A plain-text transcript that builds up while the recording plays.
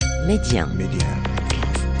Média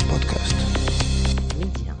Podcast.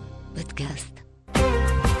 Média Podcast.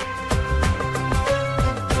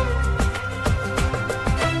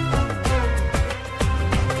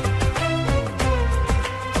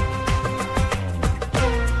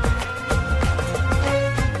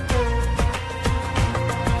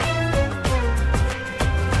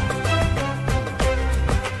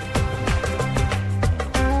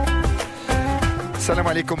 السلام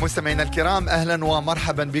عليكم مستمعينا الكرام، أهلا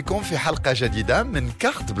ومرحبا بكم في حلقة جديدة من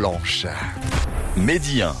كارت بلانش.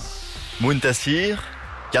 ميديان منتسير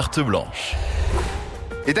كارت بلانش.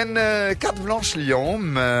 إذن كارت بلانش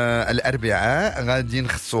اليوم الأربعاء غادي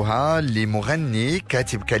نخصوها لمغني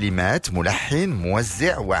كاتب كلمات، ملحن،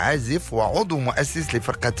 موزع وعازف وعضو مؤسس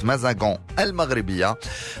لفرقة مازاغون المغربية.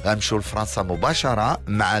 غنمشيو لفرنسا مباشرة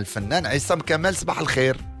مع الفنان عصام كمال. صباح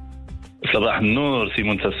الخير. صباح النور سي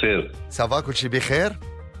منتصر. صافا كل شيء بخير؟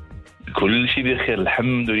 كل شيء بخير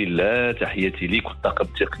الحمد لله. تحياتي ليك والطاقم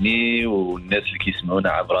التقني والناس اللي كيسمعونا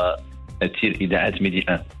عبر أثير إذاعة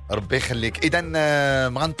ميديان. ربي يخليك. إذا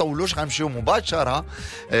ما غنطولوش، غنمشيو مباشرة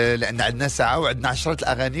لأن عندنا ساعة وعندنا 10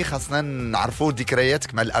 الأغاني. خاصنا نعرفوا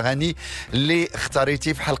ذكرياتك مع الأغاني اللي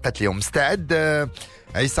اختاريتي في حلقة اليوم. مستعد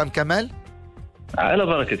عصام كمال؟ على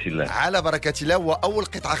بركة الله. على بركة الله. وأول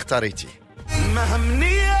قطعة اختاريتي ما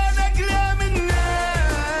همني انا كلام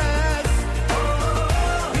الناس،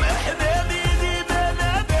 ما حبابي ديما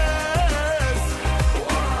لاباس،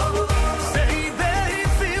 سايباهي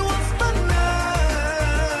في وسط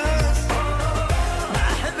الناس، ما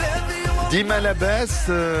حبابي ديما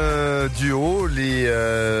لاباس. ديو اللي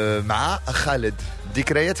مع خالد.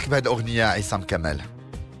 ذكرياتك بهذه الأغنية عصام كمال؟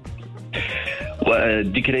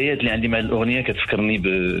 والذكريات اللي عندي مع الأغنية كتفكرني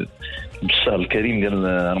بالشهر الكريم ديال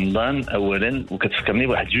رمضان اولا، وكتفكرني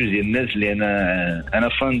بواحد جوج ديال الناس اللي انا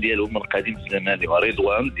فان ديالهم من القديم الزمان، اللي هو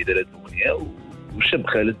رضوان اللي دار هذه الاغنيه وشاب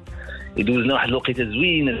خالد. دوزنا واحد الوقيته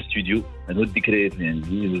زوينه في الاستوديو. هادو الذكريات اللي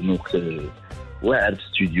عندي. دوزنا وقت واعر في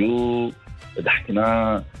الاستوديو،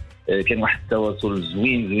 ضحكنا، كان واحد التواصل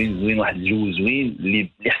زوين، واحد الجو زوين اللي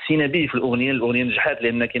حسينا به في الاغنيه نجحت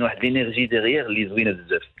لان كاين واحد الانرجي ديغيغ اللي زوينه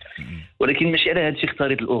بزاف. ولكن ماشي على هذا الشيء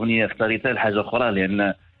اختاريت الاغنيه، اختاريتها لحاجه اخرى،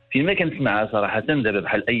 لان فيما كنسمعها صراحة دابا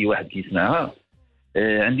بحال أي واحد كيسمعها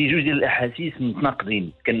عندي جوج ديال الأحاسيس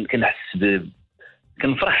متناقضين. كنحس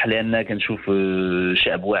كنفرح لأن كنشوف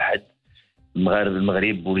شعب واحد،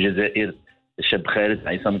 المغرب والجزائر، الشاب خالد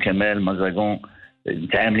عصام كمال مازاغون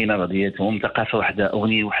متعاملين مع بعضياتهم، ثقافة واحدة،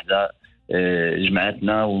 أغنية واحدة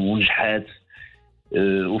جمعتنا ونجحات.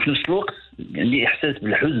 وفي نفس الوقت عندي إحساس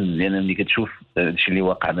بالحزن لأن ملي كتشوف الشيء اللي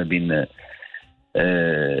واقع ما بين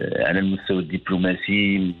على المستوى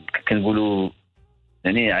الدبلوماسي، كنقولوا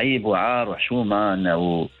يعني عيب وعار وحشومه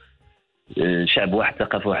انه شعب واحد،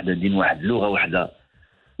 ثقافه واحده، دين واحد، لغه واحده،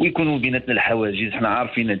 ويكونوا بيناتنا الحواجز. حنا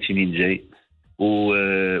عارفين هادشي منين جاي،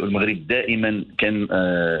 والمغرب دائما كان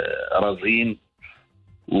رازين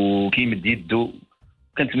وكيمد يدو.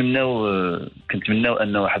 كنتمناو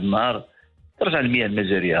ان واحد النهار ترجع المياه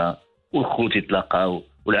لمجاريها، والخوت يتلاقاو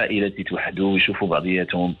والعائلات يتوحدوا ويشوفوا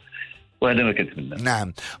بعضياتهم، وهذا ما كنتمنى.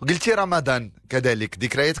 نعم. وقلتي رمضان كذلك،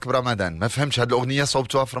 ذكرياتك برمضان. ما فهمتش هذه الأغنية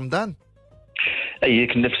صوبتوها في رمضان؟ أي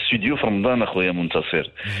كنا في الاستوديو في رمضان أخويا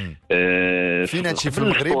منتصر. فين هادشي؟ في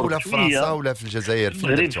المغرب ولا في فرنسا ولا في الجزائر؟ في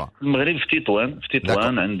المغرب في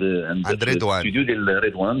تطوان عند رضوان، الاستوديو ديال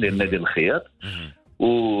رضوان ديال نادي الخياط.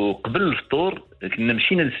 وقبل الفطور كنا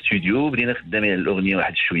مشينا للاستوديو، بدينا خدامين على الأغنية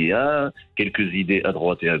واحد شوية، كيلكو زيدي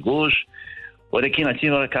ادغوات يا غوش. ولكن عرفتي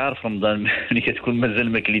راك عارف رمضان ملي كتكون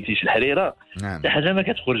مازال ما كليتيش الحريره، حتى حاجه ما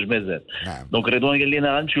كتخرج مازال. دونك رضوان قال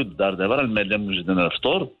لنا غنمشيو للدار دابا، راه المدام وجدنا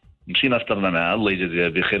الفطور. مشينا فطرنا معها، الله يجازيها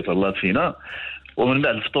بخير، طلات فينا. ومن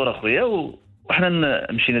بعد الفطور اخويا وحنا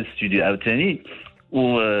مشينا للاستوديو عاوتاني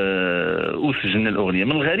وسجلنا الاغنيه.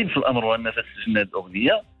 من الغريب في الامر هو ان سجلنا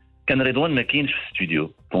الاغنيه كان رضوان ما كاينش في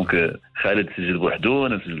الاستوديو. دونك خالد سجل بوحدو،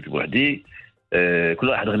 انا سجلت بوحدي، كل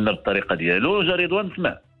واحد غنى بالطريقه ديالو. جا رضوان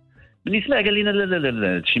سمع، ملي سمع قال لنا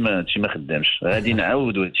لا هادشي ما خدامش، غادي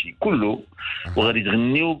نعاودوا هادشي كله وغادي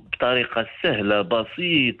تغنيو بطريقه سهله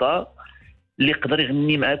بسيطه اللي يقدر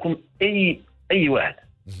يغني معاكم اي واحد.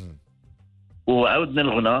 وعاودنا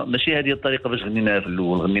الغنى، ماشي هذه الطريقه باش غنيناها في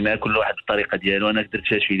الاول، غنيناها كل واحد بالطريقه ديالو. انا درت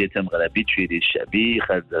فيها شويه ديال مغربي، شويه ديال الشعبي،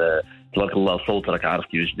 خد تبارك الله صوت راك عارف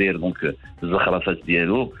كيفاش داير، دونك الزخرفات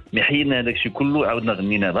ديالو. مي حيدنا هذاك الشيء كله، عاودنا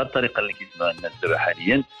غنيناه بهذه الطريقه اللي كيسمعها الناس دابا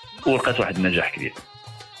حاليا، ولقات واحد النجاح كبير.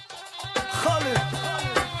 خالد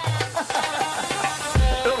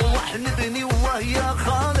روح نبني ويا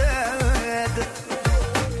خالد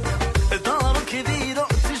دار كبيرة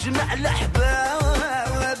تجمع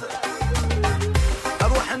الأحباب،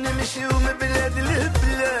 روح نمشي من بلاد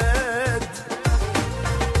لبلاد،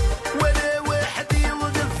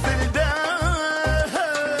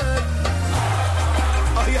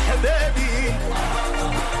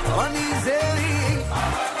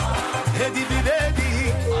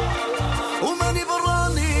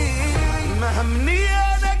 يهمني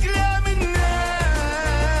انا كلام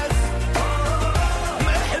الناس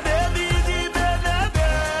ما حبابي ديما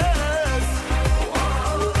لاباس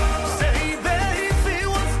سايباي في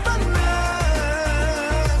وسط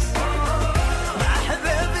الناس مع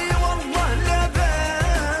حبابي والله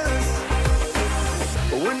لاباس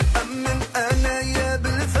ونأمن انايا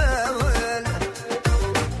بالفعل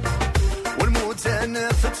والموت انا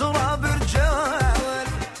في تراب رجال.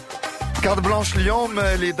 كارت بلانش اليوم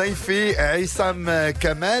لضيفي عصام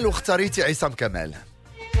كمال، واختاريتي عصام كمال.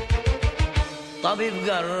 طبيب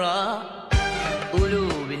جراح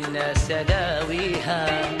قلوب الناس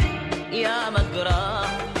داويها، يا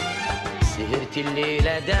مجراح سهرت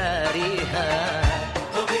الليلة داريها.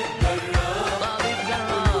 طبيب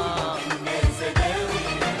جراح الناس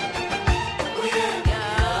داويها، يا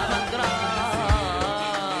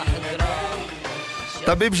مجراح جراح.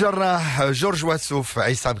 طبيب جراح جورج وسوف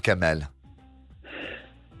عصام كمال.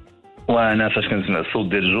 وانا فاش كنسمع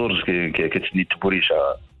الصوت ديال جورج كتسني التبوريشه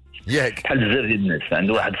ياك بحال بزاف ديال الناس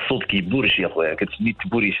عنده واحد الصوت كيبورش يا خويا، كتسني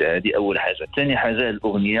التبوريشه. هذه اول حاجه. ثاني حاجه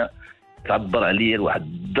الاغنيه تعبر عليا لواحد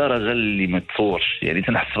الدرجه اللي ما تصورش، يعني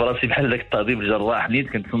تنحس براسي بحال ذاك الطبيب الجراح نيت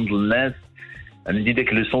كنتصنت للناس، عندي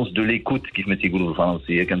داك لو سونس دو ليكوت كيف ما تيقولوا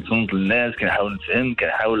بالفرنسيه، كنتصنت للناس كنحاول نفهم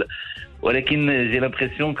كنحاول، ولكن جي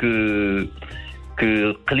لامبرسيون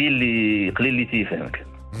كو قليل اللي تيفهمك.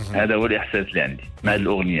 هذا هو الاحساس اللي عندي مع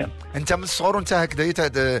الاغنيه. انت من الصغر وانت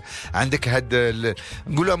هكذا عندك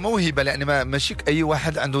نقولها موهبه، لان ماشي اي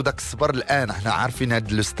واحد عنده داك الصبر. الان احنا عارفين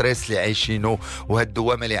هاد الستريس اللي عايشينه وهاد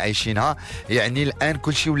الدوامه اللي عايشينها، يعني الان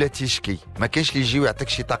كل شيء ولا تيشكي، ما كاينش اللي يجي ويعطيك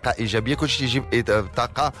شي طاقه ايجابيه، كل شيء يجيب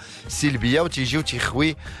طاقه سلبيه وتيجي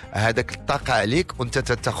وتيخوي هذاك الطاقه عليك وانت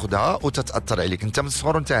تاخذها وتتاثر عليك. انت من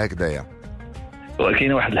الصغر وانت هكذايا.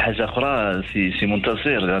 وكاينه واحد الحاجه اخرى سي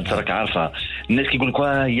منتصر، انت راك عارفه الناس كيقول لك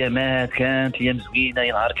ايامات كانت ايام زوينه،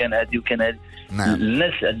 يا نهار كان هادي وكان هادي. نعم.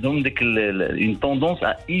 الناس عندهم ديك اون توندونس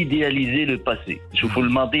ا ايدياليزي لو باسي، يشوفوا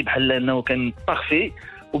الماضي بحال انه كان بارفي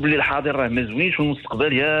وبلي الحاضر راه ما زوينش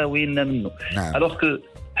والمستقبل يا ويلنا منه. نعم. الوغ كو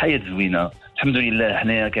حياه زوينه الحمد لله،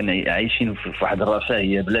 حنايا كان عايشين في واحد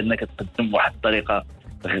الرفاهيه، بلادنا كتقدم بواحد الطريقه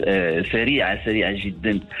سريعه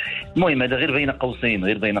جدا. المهم هذا غير بين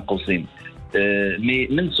قوسين. مي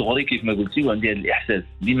من صغري كيف ما قلتي وعندي هذا الاحساس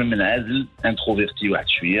ديما منعزل، انتروفيرتي واحد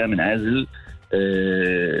شويه، منعزل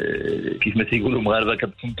كيف ما تيقولوا مغاربه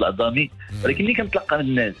كتصنت لعظامي، ولكن ملي كنتلقى من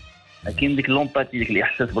الناس كاين ديك لومباتي، ديك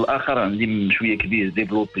الاحساس بالاخر عندي شويه كبير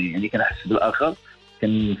ديفلوبي، يعني كنحس بالاخر،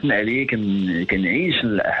 كنسمع عليه، كنعيش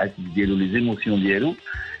الاحاسيس ديالو لي زيموسيون ديالو،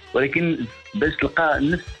 ولكن باش تلقى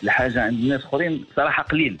نفس الحاجه عند الناس اخرين صراحه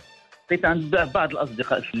قليل. لقيت عند بعض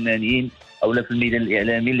الاصدقاء الفنانين او في الميدان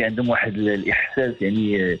الاعلامي اللي عندهم واحد الاحساس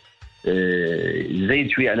يعني زايد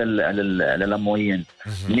شويه على لا موين،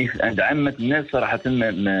 مي عند عامه الناس صراحه هذا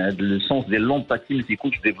السونس ديال لومباتي ما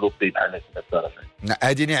تيكونش ديفلوبي بحال هكا.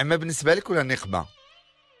 هذه نعمه بالنسبه لك ولا نقمه؟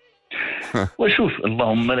 وشوف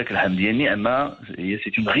اللهم لك الحمد، هي نعمه، هي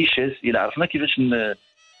سي اون ريشيس الا عرفنا كيفاش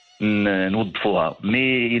نوظفوها،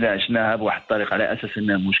 مي الا عشناها بواحد الطريقه على اساس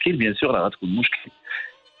انها مشكل، بيان سور راه غتكون مشكل.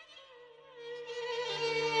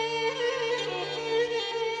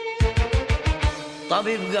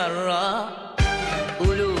 طبيب جراح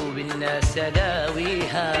قلوب الناس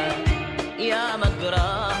داويها، يا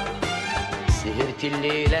مجراح سهرت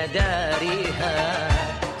الليلة داريها.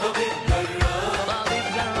 طبيب جراح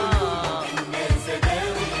الناس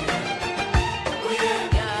داويها، يا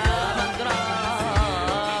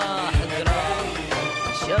مجراح جراح.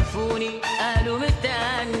 شافوني قالوا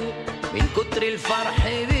متهني من كتر الفرح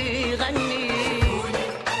بيغني،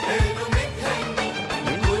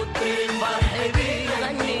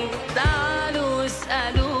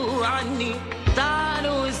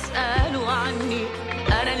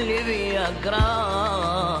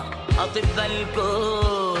 أطباء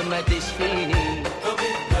الكون ما تشفيني.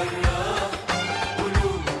 طبيب جراح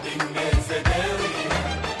قلوب الناس داويها،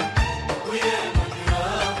 ويا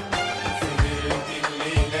مجراح سهرت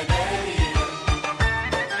الليلة داريها.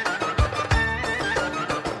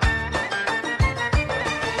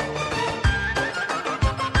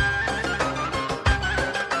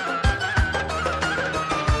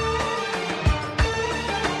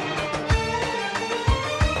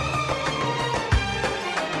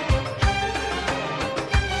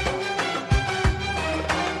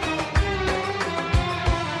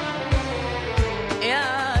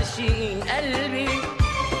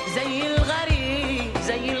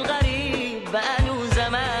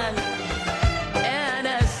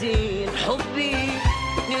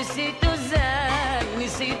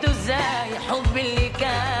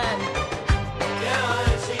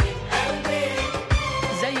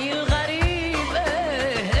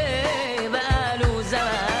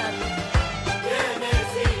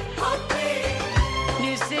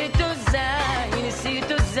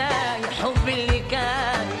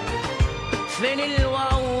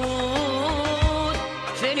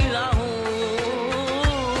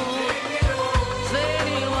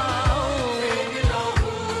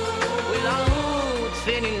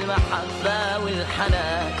 والعفا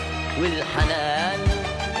والحنان والحنان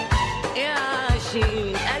يا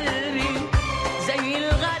عاشق قلبي زي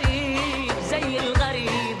الغريب زي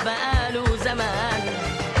الغريب بقاله زمان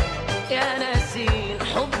يا ناسين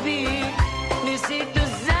حبي نسيته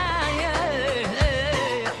ازاي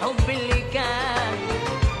حب اللي كان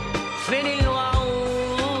فين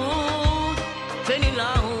الوعود فين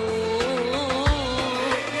العهود.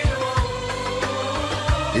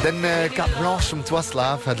 إذا كارت بلانش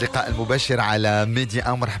متواصلة في هذا اللقاء المباشر على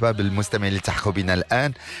ميديا. مرحبا بالمستمعين اللي تحقوا بنا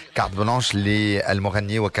الآن. كارت بلانش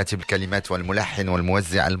للمغني وكاتب الكلمات والملحن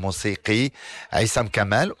والموزع الموسيقي عصام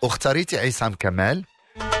كمال. واختاريتي عصام كمال.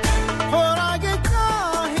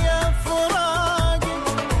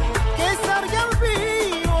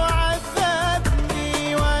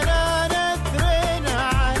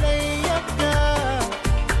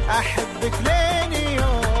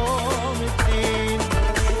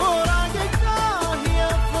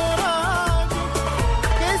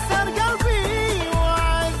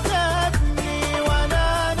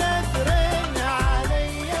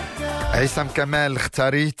 عصام كمال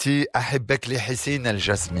اختاريتي أحبك لحسين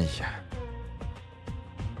الجسمي.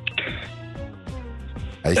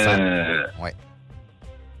 عصام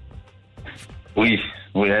وي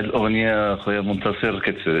هذه الأغنية خويا منتصر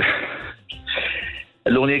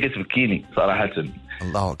الأغنية كتبكيني صراحة.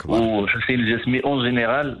 الله أكبر. وحسين الجسمي اون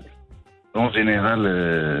جينيرال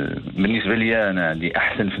بالنسبة لي أنا عندي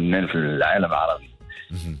أحسن فنان في العالم العربي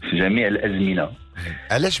في جميع الأزمنة.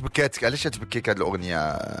 علاش تبكيك هذه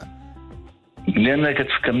الأغنية؟ لأنها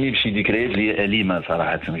كتفكرني بشي ذكريات اللي أليمة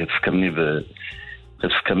صراحة. كتفكرني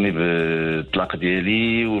بالطلاق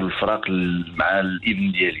ديالي والفراق مع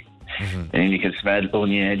الابن ديالي. يعني اللي كنسمع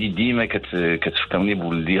الأغنية هذه ديما كتفكرني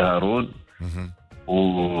بولدي هارون.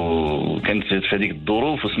 وكانت في هذيك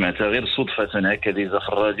الظروف وسمعتها غير صدفة هكا ديزا في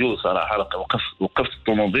الراديو صراحة. وقفت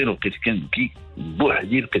الطوموبيل وبقيت كنبكي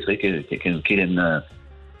بوحدي. بقيت غير كنبكي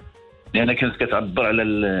لأن كانت كتعبر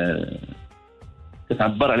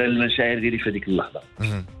على المشاعر ديالي في هذيك اللحظة.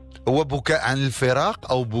 هو بكاء عن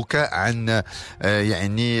الفراق او بكاء عن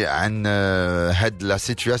يعني عن هاد لا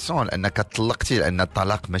سيتوياسيون لانك طلقتي، لان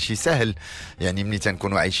الطلاق ماشي سهل. يعني ملي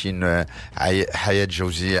تنكونوا عايشين حياه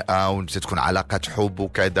زوجيه وتكون علاقات حب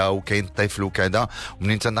وكذا وكاين طفل وكذا،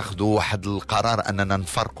 ومنين تناخذوا واحد القرار اننا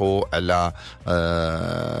نفرقوا على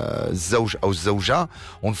الزوج او الزوجه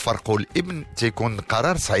ونفرقوا الابن، تيكون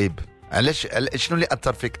قرار صعيب. علاش شنو اللي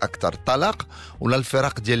اثر فيك اكثر، الطلاق ولا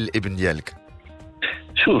الفراق ديال الابن ديالك؟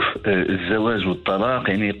 شوف، الزواج والطلاق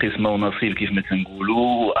يعني قسمه ونصيب كيف ما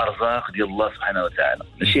تنقولوا، ارزاق ديال الله سبحانه وتعالى.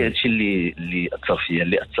 ماشي هادشي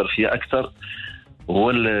اللي اثر فيا اكثر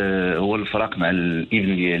هو الفراق مع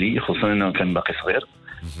الابن ديالي، خصوصا انه كان باقي صغير.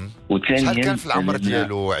 وثانيا شحال كان في العمر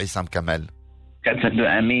ديالو عصام كمال؟ كان عنده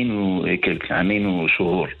عامين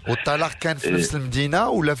وشهور. والطلاق كان في نفس المدينه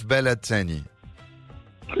ولا في بلد ثاني؟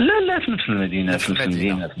 لا في نفس المدينه. في نفس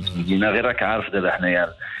المدينه غير راك عارف دابا حنايا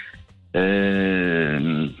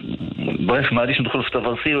بغيت ما غاديش ندخل في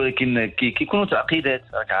تفاصيل، ولكن كيكونوا تعقيدات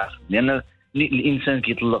راك عارف، لان الانسان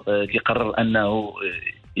كيطلق كيقرر انه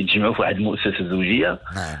يتجمعوا في واحد المؤسسه زوجيه.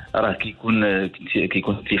 راه كيكون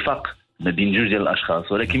اتفاق ما بين جوج ديال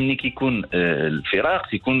الاشخاص، ولكن ملي كيكون الفراق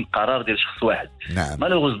تيكون قرار ديال شخص واحد.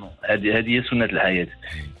 مالوغوزمون هذه هي سنه الحياه.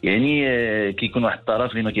 يعني كيكون واحد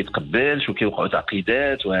الطرف اللي ما كيتقبلش وكيوقعوا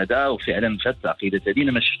تعقيدات وهذا، وفعلا في التعقيدات هذه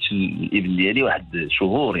انا ما شفتش الابن ديالي واحد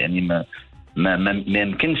شهور. يعني ما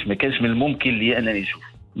يمكنش، ما كانش من الممكن لي انني نشوف،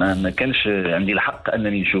 ما كانش عندي الحق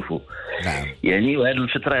انني نشوفه. يعني وهذه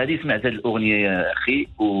الفتره هذه سمعت هذه الاغنيه يا اخي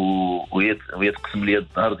وهي تقسم لي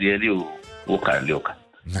الظهر ديالي ووقع اللي وقع.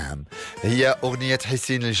 نعم، هي أغنية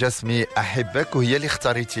حسين الجسمي أحبك، وهي اللي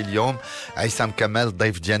اختاريتي اليوم. عصام كمال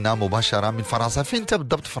ضيف ديالنا مباشرة من فرنسا. فين أنت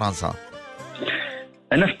بالضبط في فرنسا؟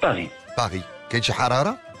 أنا في باغي. كاين شي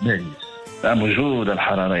حرارة؟ موجودة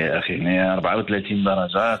الحرارة يا أخي، هي 34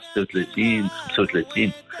 درجة، 36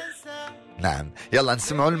 35. نعم، يلا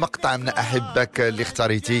نسمعوا المقطع من أحبك اللي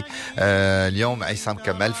اختاريتي اليوم عصام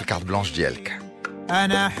كمال في كارت بلانش ديالك.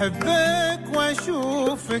 أنا أحبك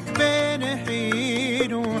وأشوفك بين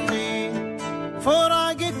حين وحين،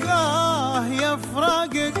 فراقك يا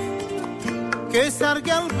فراقك كسر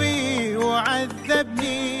قلبي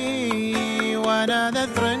وعذبني، وأنا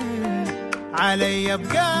نذر علي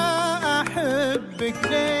أبقى أحبك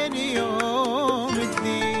لين يوم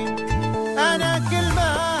الدين. أنا كل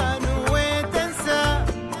ما نويت أنسى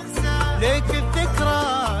لك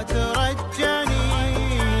الذكرى ترجعني،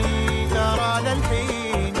 ترى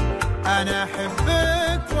للحين أنا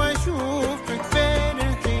أحبك وأشوفك بين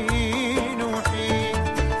حين وحين،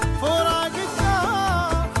 فراقك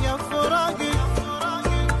يا فراقك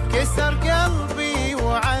كسر قلبي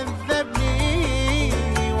وعذبني،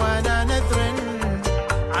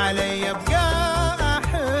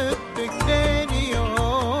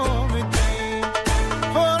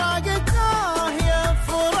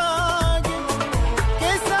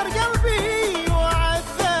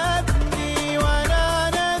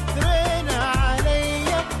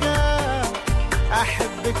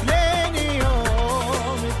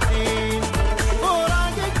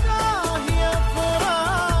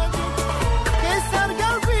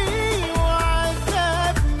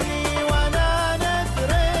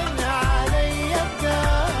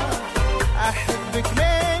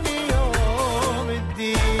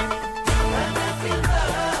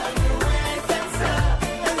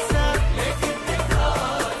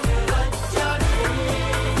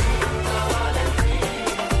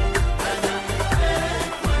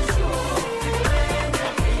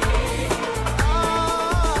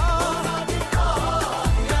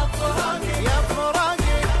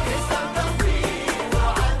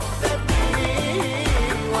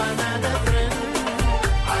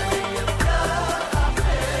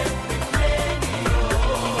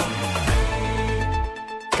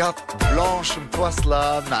 كارت بلانش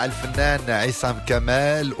متواصلة مع الفنان عصام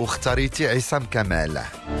كمال، واختاريتي عصام كمال.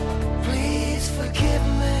 Please forgive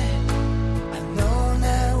me. I know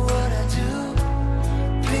now what I do.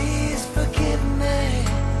 Please forgive me.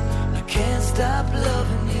 I can't stop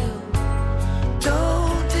loving you.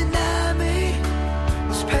 Don't deny me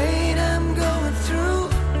this pain I'm going through.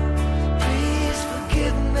 Please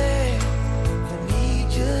forgive me. I need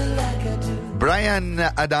you like I do. براين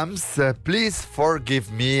ادمز بليز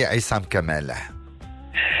فورجيف مي عصام كمال.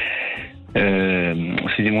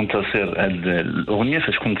 سيدي منتصر، هاد الاغنيه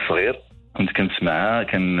فاش كنت صغير كنت كنسمعها،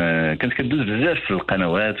 كانت كدوز بزاف في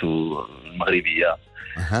القنوات المغربيه.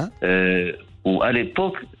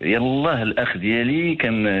 واليبوك يلاه الاخ ديالي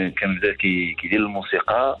كان بدا كيدير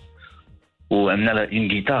الموسيقى، وعملنا له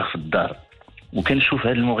اون غيتار في الدار، وكنشوف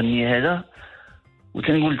هاد المغني هذا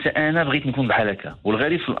وتنقول حتى انا بغيت نكون بحال هكا.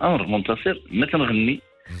 والغريب في الامر منتصر، ما تنغني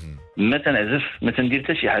ما تنعزف ما تندير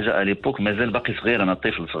حتى شي حاجه. اليبوك مازال باقي صغير، انا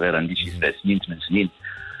طفل صغير عندي شي 7 سنين 8 سنين،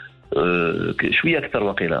 شويه اكثر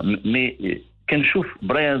واقيلا. مي كنشوف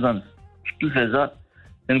براين ادمز في التلفازه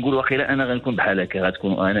كنقول واقيلا انا غنكون بحال هكا،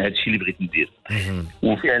 غتكون انا هذا الشيء اللي بغيت ندير.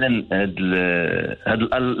 وفعلا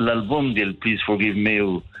هذا الالبوم ديال بليز فورجيف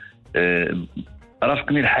مي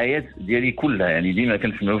رافقني الحياه ديالي كلها، يعني ديما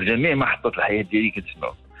كنسمعو في جميع محطات الحياه ديالي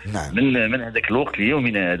كنسمعو. نعم. من هذاك الوقت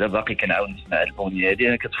ليومنا هذا باقي كنعاود نسمع الاغنيه هذه.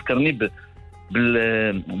 انا كتفكرني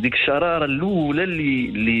بديك الشراره الاولى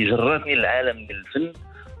اللي جراتني للعالم ديال الفن.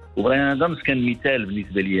 وبراين ادمز كان مثال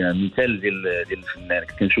بالنسبه لي، مثال ديال الفنان.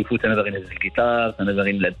 كنت كنشوفو انا باغي نهز الجيتار، انا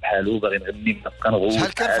باغي نلعب بحالو، باغي نغني، نبقى نغوت.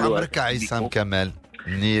 شحال كان في عمرك عصام كمال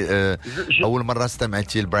مني اول مره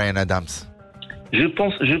استمعتي لبراين ادمز؟ جو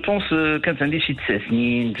بونس كانت عندي شي 9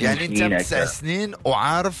 سنين. يعني انت 9 سنين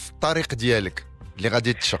وعارف الطريق ديالك اللي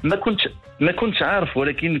غادي تشق؟ ما كنتش عارف،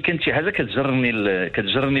 ولكن كانت شي حاجه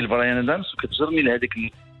كتجرني لبراين ادمز، وكتجرني لهذيك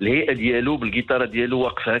الهيئه ديالو بالجيتاره ديالو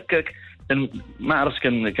واقف هكاك. ما عرفتش،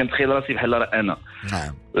 كنتخيل راسي بحال راه انا.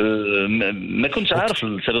 نعم. ما كنتش عارف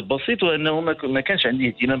السبب بسيط، وانه ما كانش عندي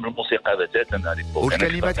اهتمام بالموسيقى بتاتا.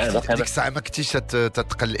 والكلمات ديك الساعه ما كنتيش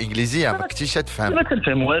تتقل الانجليزيه، ما كنتيش تفهم، ما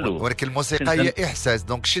كنفهم والو. ولكن الموسيقى هي احساس،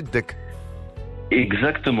 دونك شدك.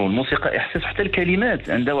 اكزاكتومون، الموسيقى احساس. حتى الكلمات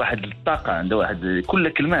عندها واحد الطاقه، عندها واحد، كل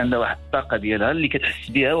كلمه عندها واحد الطاقه ديالها اللي كتحس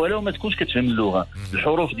بها ولو ما تكونش كتفهم اللغه.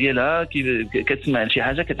 الحروف ديالها كتسمع شي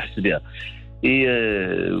حاجه كتحس بها.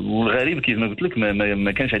 والغريب كيف ما قلت لك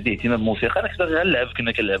ما كانش عندي اهتمام بالموسيقى. انا كنت غنلعب،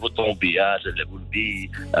 كنا كنلعبوا الطرومبيات، نلعبوا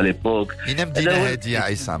البي على ليبوك. اين مدينه هذه يا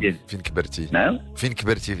عصام؟ فين كبرتي؟ نعم، فين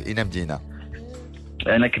كبرتي؟ اين مدينه؟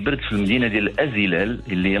 انا كبرت في المدينه ديال ازيلال،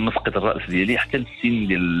 اللي هي مسقط الراس ديالي حتى للسن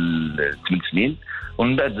ديال 8 سنين.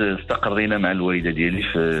 ومن بعد استقرينا مع الوالده ديالي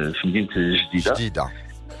في مدينه جديده.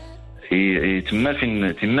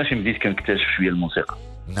 تما فين بديت كنكتشف شويه الموسيقى.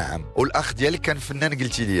 نعم. والاخ ديالك كان فنان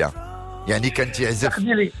قلتي لي، يعني كان تيعزف،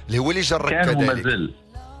 اللي هو اللي جرك كذلك،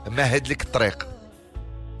 مهد لك الطريق.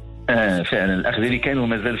 فعلا الاخ ديالي كان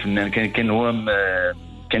ومازال فنان. كان هو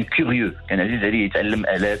كان كيوريو، كان عزيز عليه يتعلم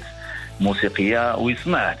آلات موسيقيه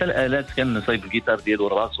ويصنع حتى الآلات. كان صايب الجيتار ديالو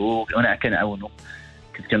راسو وانا كنعاونو،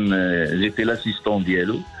 كان جيتي لاسيستون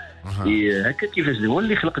ديالو. هكا كيفاش هو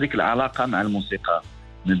اللي خلق ديك العلاقه مع الموسيقى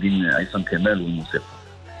ما بين عصام كمال والموسيقى.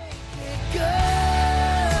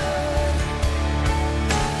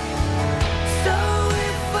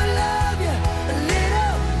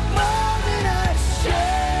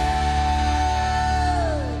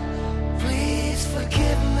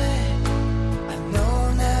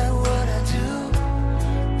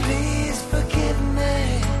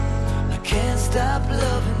 Stop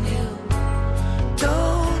loving you.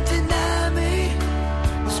 Don't deny me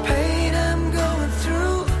this pain I'm going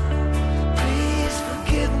through. Please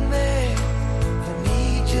forgive me. I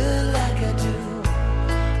need you like I do.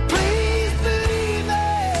 Please believe me.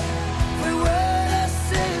 Every word I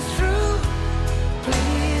say is true.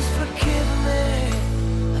 Please forgive me.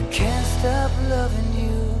 I can't stop loving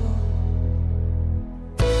you.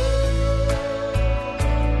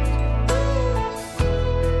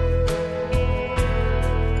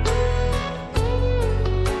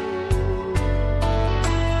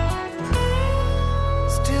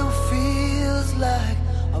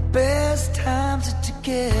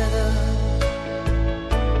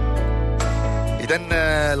 إذن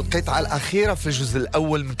القطعة الأخيرة في الجزء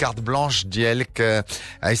الأول من كارت بلانش ديالك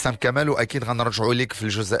عصام كمال، وأكيد غنرجعوا لك في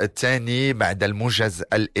الجزء الثاني بعد الموجز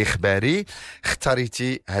الإخباري.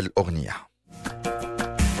 اختاريتي هالأغنية.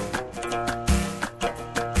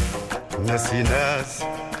 ناسي ناس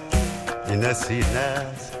يناسي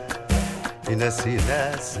ناس يناسي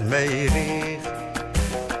ناس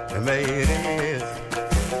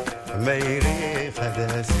ما يريخ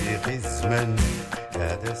هذا سيقي الزمن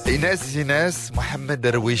إيناس محمد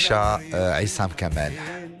درويشة عصام كمال.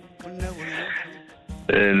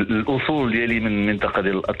 الاصول ديالي من منطقه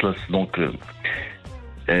ديال الاطلس، دونك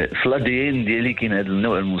في الاديان ديالي كاين هذا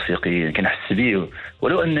النوع الموسيقي كنحس به،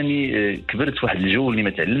 ولو انني كبرت في واحد الجو اللي ما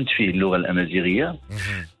تعلمت فيه اللغه الامازيغيه،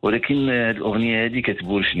 ولكن هذه الاغنيه هذه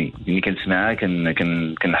كتبورشني، ملي كنسمعها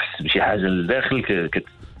كنحس بشي حاجه لداخل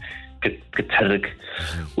كتحرك.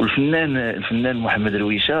 والفنان محمد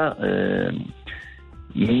درويشة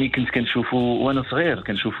ملي كنت كنشوفه وانا صغير،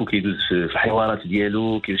 كنشوفه كيدوز في الحوارات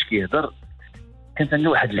ديالو كيفاش كيهضر، كانت عنده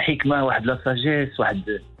واحد الحكمه، واحد لا ساجيس،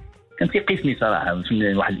 كان تيقيسني صراحه.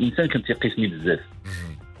 واحد الانسان كان تيقيسني بزاف.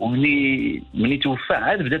 ومني توفى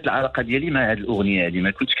عاد بدات العلاقه ديالي مع هذه الاغنيه هذه،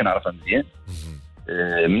 ما كنتش كنعرفها مزيان.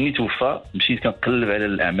 مني توفى مشيت كنقلب على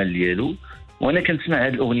الاعمال ديالو وانا كنسمع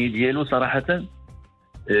هذه الاغنيه ديالو صراحه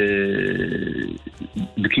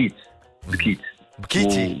بكيتي.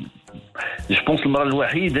 جو بونس المره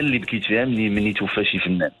الوحيده اللي بكيت فيها مني توفى شي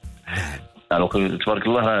فنان. تبارك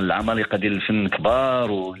الله العمالقه ديال الفن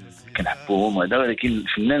كبار وكنحبوهم وهذا، ولكن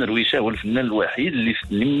الفنان رويشة هو الفنان الوحيد اللي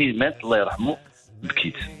مني مات الله يرحمه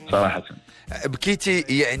بكيت صراحه. بكيتي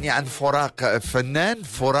يعني عن فراق فنان،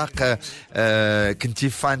 فراق كنتي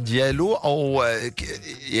فان ديالو، او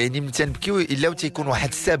يعني من تنبكيو الا تيكون واحد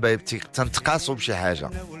السبب تنتقاصوا بشي حاجه؟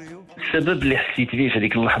 السبب اللي حسيت به في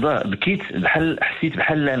هذيك اللحظه بكيت، حسيت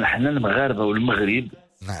بحال حنا المغاربه والمغرب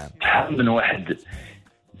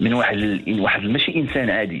من واحد ماشي انسان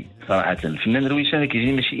عادي صراحه. الفنان رويشة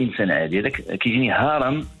كيجيني ماشي انسان عادي، هذاك كيجيني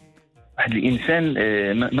هرم، واحد الانسان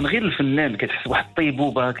من غير الفنان كتحس واحد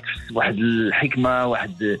الطيبوبه، كتحس واحد الحكمه،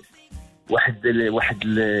 واحد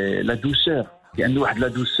لا دوسور، عنده واحد لا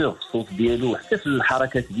دوسور في الصوت ديالو، حتى في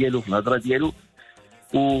الحركات ديالو، في الهضره ديالو.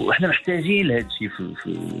 وحنا محتاجين لهذا الشيء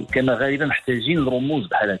كما غالبا محتاجين الرموز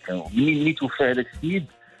بحال هكا. مني توفى هذاك السيد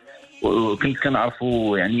وكنت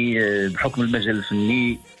كنعرفه يعني بحكم المجال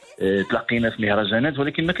الفني، تلاقينا في مهرجانات،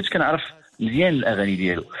 ولكن ما كنتش كنعرف مزيان الاغاني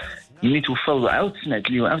ديالو. مني توفى وعاود سمعت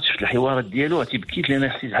ليه وعاود شفت الحوارات ديالو، تبكيت لان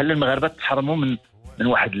حسيت بحال المغاربه تحرموا من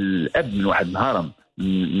واحد الاب، من واحد الهرم،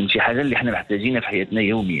 من شي حاجه اللي حنا محتاجينها في حياتنا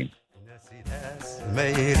يوميا. ما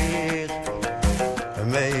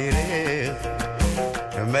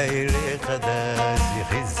يريق داسي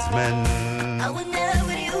في الزمن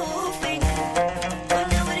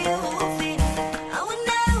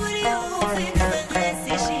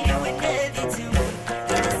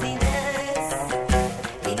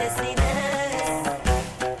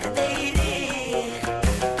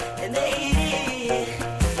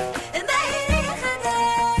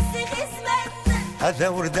هذا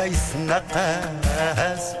وردايس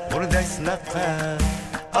نقاس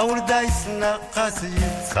وردايس نقاس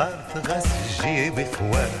يتصارت غاس جيب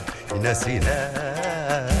إخوان يناسي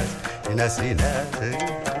ناس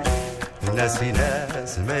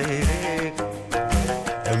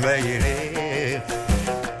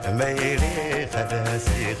ما يريق هذا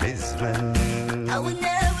سيخ الزمن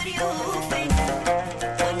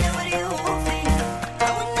ناس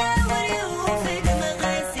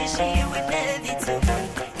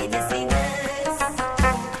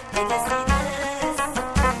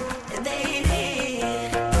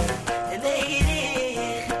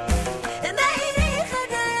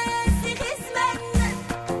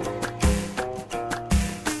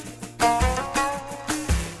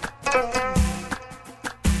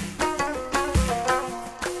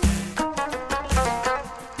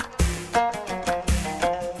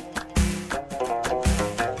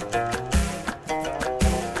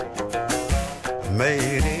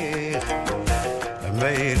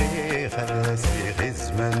ما يريق هذا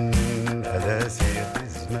سيخ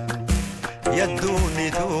الزمن أدوني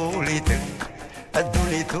دوري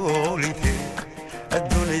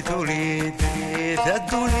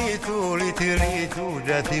دريد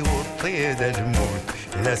ولدي والطيد أنا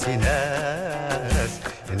يناسي ناس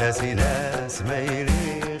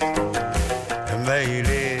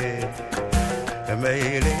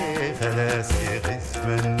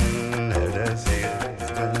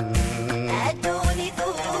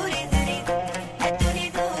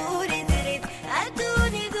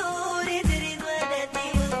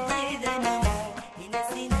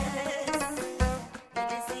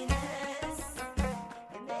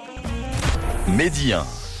Médien,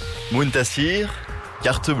 Muntassir,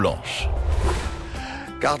 carte blanche.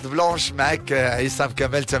 كارت بلانش معك عصام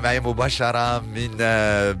كمال، معي مباشرة من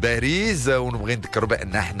باريس. ونبغي نذكر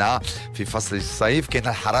بأن احنا في فصل الصيف، كاين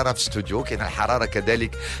الحرارة في الاستوديو، كاين الحرارة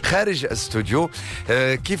كذلك خارج الاستوديو.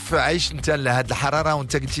 كيف عايش انت لهذه الحرارة؟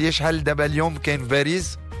 وانت قلتي شحال دابا اليوم كاين في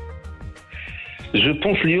باريس؟ جو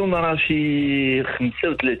بونس اليوم راه شي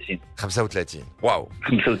 35. 35 واو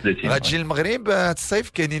 35 غتجي المغرب تصيف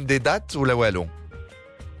كاينين دي دات ولا والو؟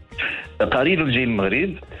 قريب نجي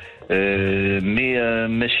المغرب مي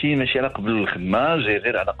ماشي على قبل الخدمه، جاي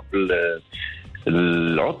غير على قبل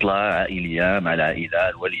العطله عائليه مع العائله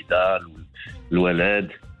الوالده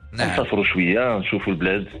الولد. نعم. نسافروا شويه نشوفوا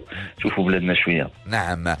البلاد نشوفوا بلادنا شويه.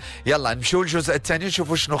 نعم يلا نمشيو للجزء الثاني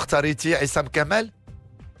نشوفوا شنو اختاريتي عصام كمال.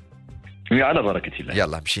 على بركه الله.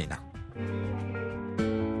 يلا مشينا.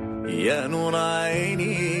 يا نور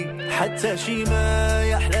عيني حتى شي ما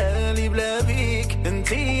يحلالي بلا بيك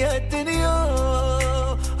انتي يا الدنيا.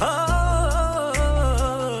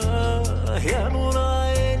 يا نور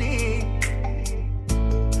عيني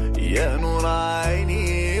يا نور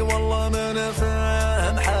عيني والله ما انا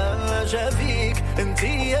فاهم حاجه فيك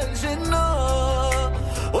انتي يا الجنه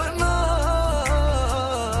والنار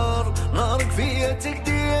نارك فيا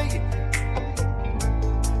تكدي.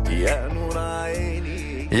 يا نور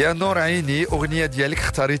عيني يا نور عيني أغنية ديالك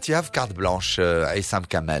اختاريتيها في كارت بلانش عصام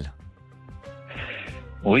كمال.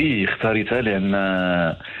 وي اختاريتها لأن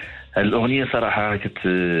الأغنية صراحة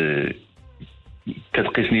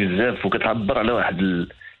كتقيسني بزاف وكتعبر على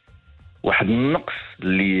واحد النقص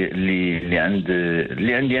اللي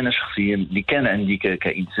عندي أنا شخصيا، اللي كان عندي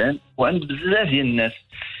كإنسان وعند بزاف ديال الناس.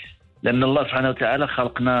 لأن الله سبحانه وتعالى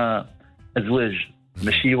خلقنا أزواج،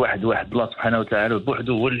 ماشي واحد الله سبحانه وتعالى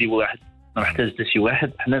بوحده هو اللي واحد، ما محتاج حتى شي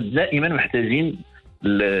واحد. حنا دائما محتاجين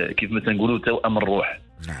كيف ما تنقولوا توأم الروح.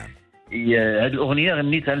 نعم. هذه الاغنيه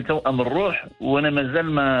غنيتها لتوأم الروح وانا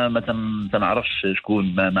مازال ما تنعرفش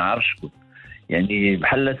شكون، ما عرفش شكون. يعني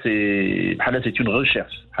بحال سي اون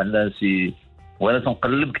ريشيرش، بحال سي وانا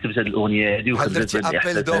تنقلب كتبت هذه الاغنيه هذه وخرجت هذه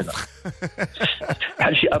الاحساس.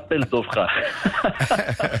 بحال شي ابيل دوفخ.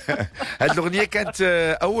 هذه الاغنيه كانت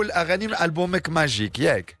اول اغاني من البومك ماجيك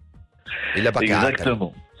ياك؟ الا باقي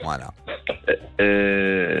عاقل. فوالا.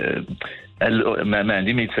 ما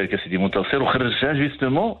عندي ما يتسالك سيدي منتصر، وخرجتها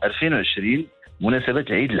جوستومون 2020 مناسبة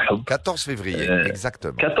عيد الحب 14 فيفري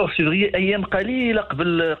اكزاكتومون 14 فيفري، ايام قليله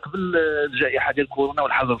قبل الجائحه ديال كورونا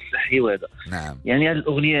والحظر الصحي وهذا. نعم. يعني هذه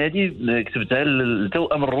الاغنيه هذه كتبتها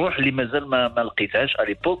لتوأم الروح اللي مازال ما لقيتهاش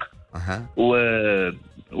اليبوك.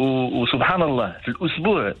 وسبحان الله في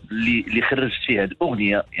الاسبوع اللي خرجت فيه هذه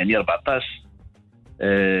الاغنيه، يعني 14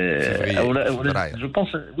 او جو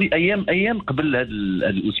بونس وي ايام قبل هذا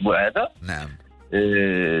الاسبوع هذا. نعم.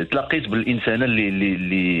 تلاقيت بالانسانه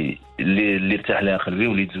اللي ارتاح لها قلبي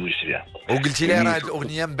واللي تزوجت بها. وقلتي لي راه هذه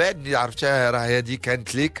الاغنيه من بعد اللي عرفتها راه هذه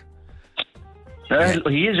كانت لك؟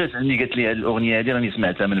 هي جات عندي قالت لي هذه الاغنيه هذه راني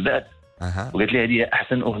سمعتها من بعد. وقالت لي هذه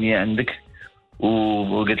احسن اغنيه عندك،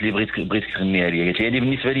 وقالت لي بغيتك تغنيها لي. قالت لي هذه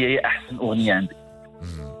بالنسبه لي هي احسن اغنيه عندك.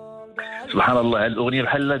 سبحان الله هذه الاغنيه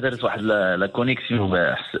بحال دارت واحد لا كونيكسيون،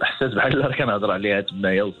 احساس بحال راه كنهضر عليها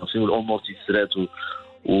تمايا وصافي والامور تيسرات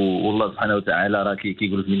والله سبحانه وتعالى راه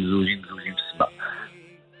كيقول لك من زوجين في السماء.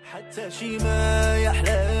 حتى شي ما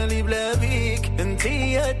يحلالي بلا بيك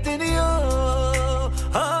انتي يا الدنيا.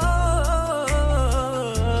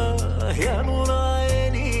 يا نور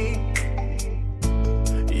عيني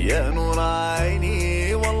يا نور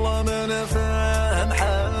عيني والله ما انا فاهم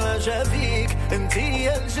حاجه فيك انتي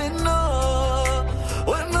يا الجنه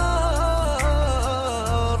والنار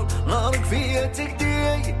نارك فيا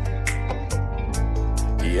تكدي.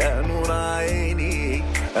 يا نور عيني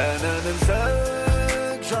انا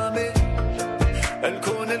ننساك جامي،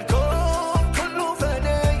 الكون كله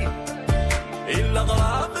فاني الا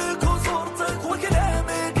غرامك وصورتك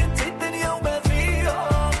وكلامك انت الدنيا وما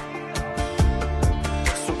فيها.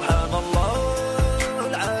 سبحان الله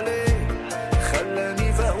العلي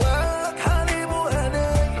خلاني فهواك حالي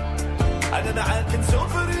مهني، انا معاك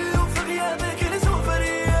نسافري وفي غيابك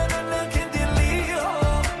نسافري انا لك ندير ليا.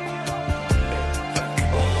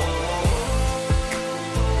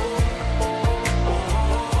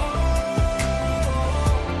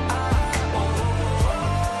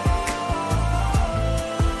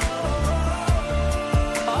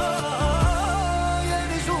 يا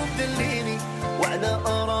نجوم دليني وعلى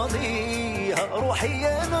اراضيها روحي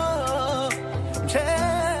انا مشيت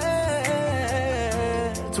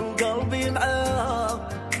وقلبي معاها.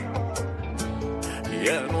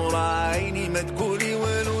 يا نور عيني ما تقولي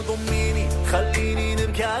والو ضميني خليني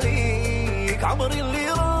نبكي عليك عمري اللي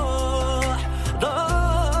راح ضاع.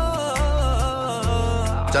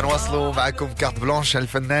 تنواصلوا معكم كارت بلانش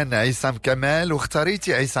الفنان عصام كمال،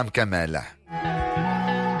 واختاريتي عصام كمال.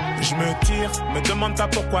 Je me tire, me demande pas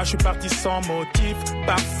pourquoi je suis parti sans motif.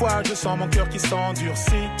 Parfois je sens mon cœur qui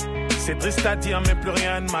s'endurcit. C'est triste à dire mais plus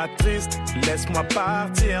rien ne m'attriste. Laisse-moi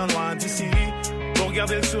partir loin d'ici. Pour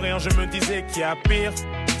garder le sourire je me disais qu'il y a pire.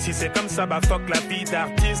 Si c'est comme ça, bah fuck la vie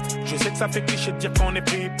d'artiste. Je sais que ça fait cliché de dire qu'on est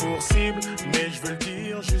pris pour cible, mais je veux le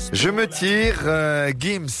dire juste. Je me tire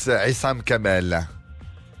Gims Issam Kamal.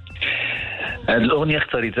 هذه الأغنية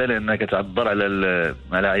اختاريتها لأنها كتعبر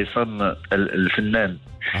على عصام الفنان.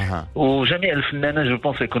 وجميع الفنانين جو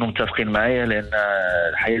بونس يكونوا متفقين معايا لأن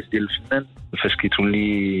الحياة ديال الفنان فاش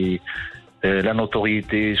كيتولي لا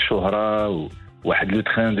نوتوريتي الشهرة وواحد لو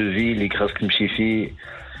تران دو في اللي خاصك تمشي فيه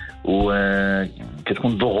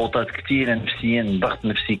وكتكون ضغوطات كثيرة نفسيا ضغط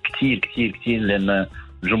نفسي كثير لأن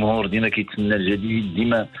الجمهور ديما كيتسنى الجديد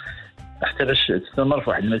ديما حتى باش تستمر في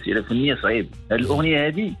واحد المسيرة فنية صعيب. هذه الأغنية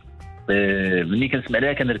هذه ملي كنسمع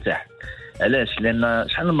لها كنرتاح. علاش؟ لان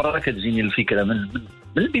شحال من مره كتجيني الفكره من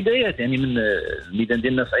البدايات يعني من الميدان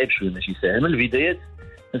ديالنا صعيب شويه ماشي ساهل من البدايات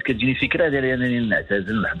كتجيني فكره ديال انني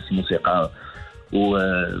نعتزل ونحبس الموسيقى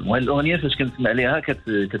وهذه الاغنيه فاش كنسمع لها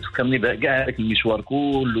كتفكرني بكاع هذاك المشوار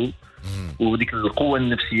كله وديك القوه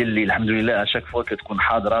النفسيه اللي الحمد لله اشاك فوا كتكون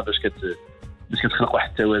حاضره باش كتخلق واحد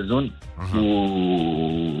التوازن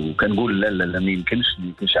وكنقول لا ما يمكنش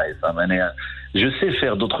عصام انا جو سي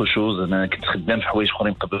فير دوطخ شوز. انا كنت خدام في حوايج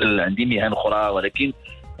اخرين قبل عندي مهن اخرى ولكن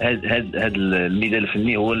هذا الميدان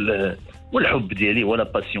الفني هو الحب ديالي ولا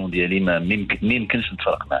باسيون ديالي ما يمكنش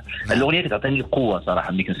نتفرق معاه. الاغنيه كتعطيني قوه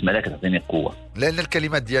صراحه ملي كنسمع لها كتعطيني قوه لان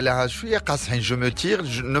الكلمات ديالها شويه قاصحين. جو me tire,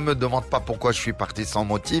 je ne me demande pas pourquoi je suis parti sans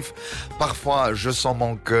motif, parfois je sens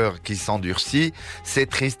mon cœur qui s'endurcit, c'est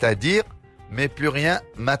triste à dire mais plus rien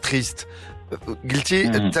m'attriste. قلتي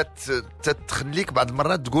انت تخليك بعض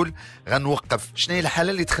المرات تقول غنوقف. شنو هي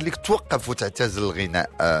الحاله اللي تخليك توقف وتعتزل الغناء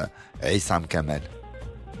عصام كمال؟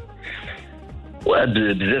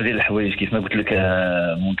 بزاف ديال الحوايج كيف ما قلت لك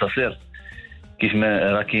منتصر كيف ما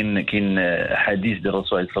راه كاين حديث ديال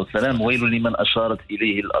الرسول عليه الصلاه والسلام ويل لمن اشارت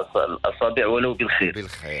اليه الاصابع ولو بالخير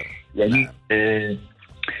يعني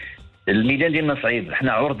الميدان ديالنا صعيب.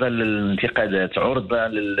 احنا عرضه للانتقادات عرضة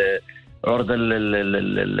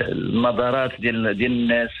للنظرات ديال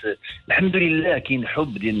الناس. الحمد لله كاين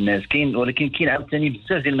حب ديال الناس كاين ولكن كاين عاوتاني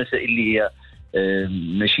بزاف ديال المسائل اللي هي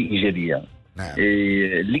ماشي ايجابيه.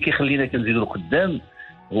 اللي كيخلينا كنزيدوا لقدام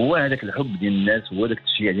هو هذاك الحب ديال الناس هو هذاك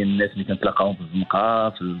التشجيع ديال الناس اللي كنتلاقاوهم في الزنقه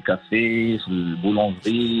في الكافي في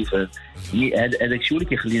البولونجري هذاك الشيء اللي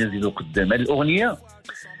كيخلينا نزيدوا لقدام. هذه الاغنيه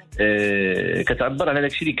كتعبر على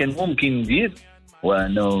هذاك الشيء اللي كان ممكن ندير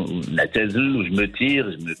وانه نعتزل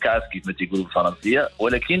وجمتير جمكاس كيف ما تيقولوا بالفرنسيه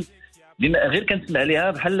ولكن بما غير كنسمع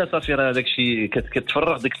عليها بحال صافي راه داك الشيء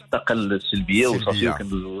كتفرغ ديك الطاقه السلبيه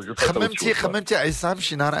وصافي خممتي عصام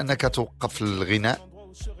شي نهار انك توقف الغناء؟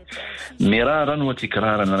 مرارا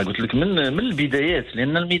وتكرارا. انا قلت لك من البدايات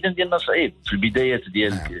لان الميدان ديالنا صعيب في البدايات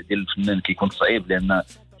ديال الفنان كيكون صعيب لان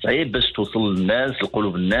صعيب باش توصل للناس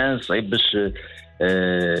لقلوب الناس صعيب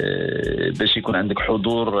باش يكون عندك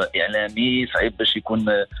حضور اعلامي صعيب باش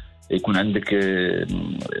يكون عندك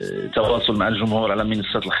تواصل مع الجمهور على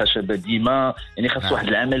منصات الخشبه ديما يعني خاص واحد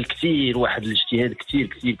العمل كثير واحد الاجتهاد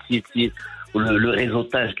كثير ولو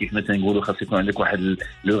ريزوتاج كيف ما تنقولوا خاص يكون عندك واحد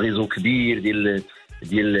لو ريزو كبير ديال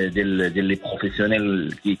لي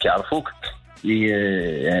بروفيسيونيل كيعرفوك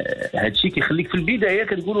هادشي كيخليك في البدايه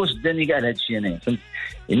كتقول واش داني كاع هادشي انا فهمت.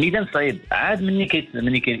 الميدان صعيب عاد مني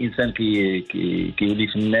كاين انسان كيولي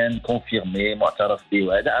فنان كونفيرمي معترف به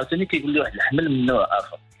وهذا عاوتاني كيقول لي واحد الحمل من نوع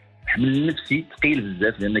اخر الحمل النفسي ثقيل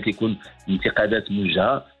بزاف لان كيكون انتقادات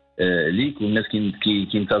موجهه ليك والناس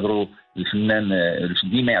كينتظروا الفنان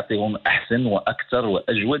ديما يعطيهم احسن واكثر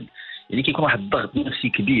واجود يعني كيكون واحد الضغط نفسي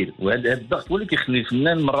كبير وهذا الضغط هو اللي كيخلي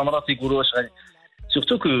الفنان مرات يقولوا واش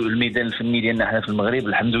سورتو كو الميدان الفني ديالنا حنا في المغرب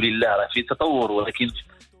الحمد لله راه فيه تطور ولكن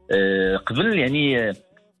قبل يعني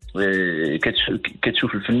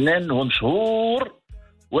كتشوف الفنان هو مشهور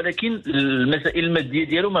ولكن المسائل الماديه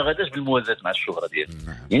ديالو ما غاداش بالموازاه مع الشهره ديالو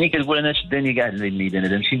يعني كتقول انا شداني كاع الميدان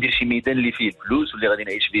هذا نمشي ندير شي ميدان اللي فيه فلوس واللي غادي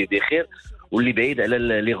نعيش فيه بخير واللي بعيد على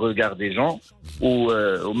لي ريغار دي جون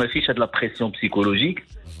وما فيش هاد لا بريسيون بسيكولوجيك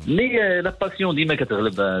مي لا باسيون ديما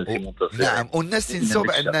كتغلب في منتصر. نعم والناس تنسوا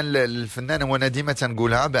بان الفنان وانا ديما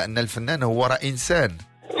تنقولها بان الفنان هو راه انسان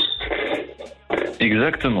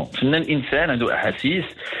اكزاكتومون فنان انسان عنده احاسيس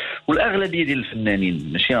والاغلبيه ديال الفنانين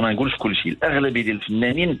ماشي انا نقولش كل شيء الاغلبيه ديال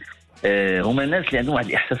الفنانين هما ناس اللي عندهم واحد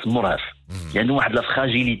الاحساس مرهف اللي عندهم واحد لا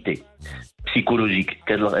فراجيليتي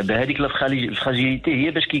بسيكولوجيك هذيك لا فراجيليتي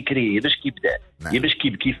هي باش كيكري هي باش كيبدع هي باش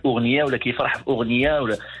كيبكي في اغنيه ولا كيفرح في اغنيه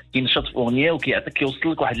ولا كينشط في اغنيه وكيعطيك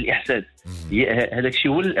كيوصل لك واحد الاحساس هذاك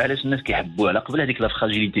الشيء هو علاش الناس كيحبوه على قبل هذيك لا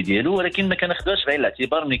فراجيليتي ديالو ولكن ما كناخذوهاش بعين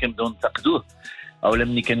الاعتبار ملي كنبداو ننتقدوه او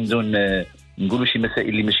ملي كنبداو نقولوا شي مسائل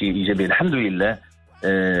اللي ماشي ايجابيه. الحمد لله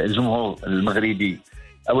الجمهور المغربي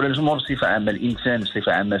اولا الجمهور بصفه عامه الانسان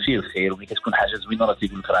بصفه عامه فيه الخير وملي كتكون حاجه زوينه راه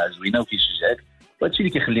تيقول لك راه زوينه وكيشجعك وهادشي اللي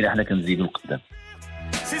كيخلينا حنا كنزيدوا لقدام.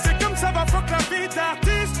 Si c'est comme ça, va fuck la vie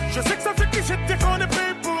d'artiste. Je sais que ça fait cliché de dire qu'on est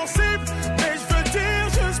pris pour cible, mais je veux dire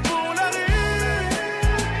juste pour la rime.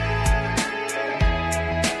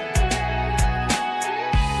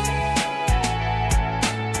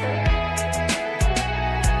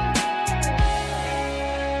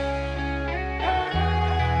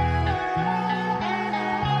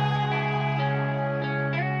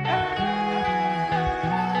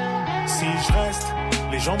 Si je reste,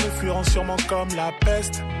 les gens me fuiront sûrement comme la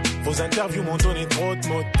peste. Vos interviews m'ont donné trop de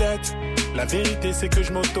maux de tête. La vérité c'est que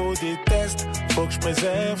je m'auto-déteste. Faut que je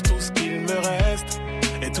préserve tout ce qu'il me reste.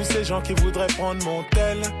 Et tous ces gens qui voudraient prendre mon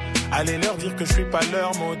tel, allez leur dire que je suis pas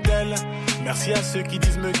leur modèle. Merci à ceux qui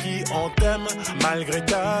disent me qui on t'aime, malgré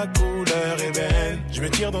ta couleur ébène. Je me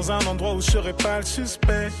tire dans un endroit où je serai pas le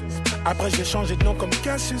suspect. Après je vais changer de nom comme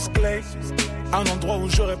Cassius Clay. Un endroit où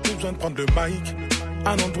j'aurais plus besoin de prendre le mic.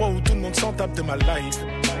 Un endroit où tout le monde s'en tape de ma life.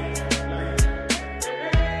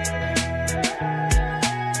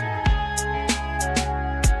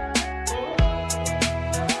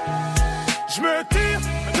 Je me tire,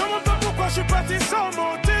 me demande pas pourquoi je suis parti sans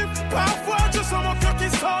motif. Parfois je sens mon cœur qui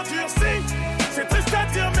s'endurcit. C'est triste à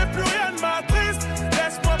dire mais plus rien ne m'attriste.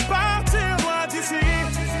 Laisse-moi partir loin d'ici.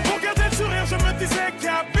 Pour garder le sourire je me disais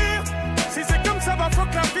qu'il y a pire. Si c'est comme ça va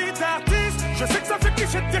fuck la vie d'artiste. Je sais que ça fait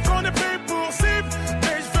cliché de dire qu'on est pris pour cible,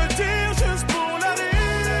 mais je veux dire juste pour la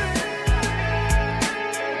rime.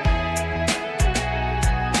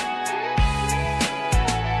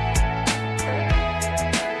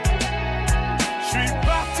 Je suis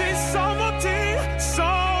parti sans mentir,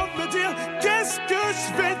 sans me dire qu'est-ce que je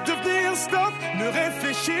vais devenir. Stop, ne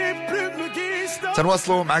réfléchis plus, me guide, stop.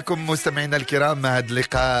 سنواصل معكم مستمعينا الكرام هذا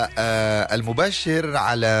اللقاء المباشر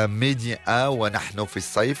على ميديا ونحن في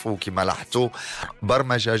الصيف، وكما لاحظتوا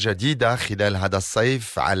برمجة جديدة خلال هذا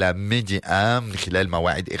الصيف على ميديا من خلال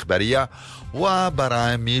مواعيد إخبارية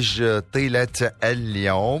وبرامج طيلة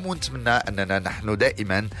اليوم، ونتمنى أننا نحن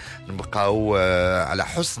دائما نبقاو على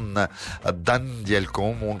حسن الظن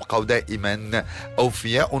ديالكم ونبقاو دائما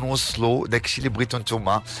أوفياء ونوصلوا داكشي اللي بغيتوا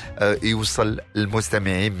نتوما يوصل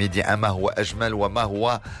للمستمعين ميديا ما هو أجمل وما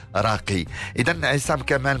هو راقي. إذن عصام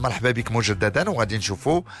كمال مرحبا بك مجددا، وغادي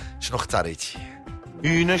نشوفوا شنو اختاريتي.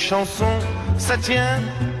 Une chanson, ça tient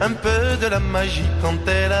un peu de la magie. Quand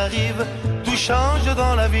elle arrive, tout change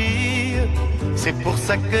dans la vie. C'est pour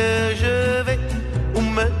ça que je vais où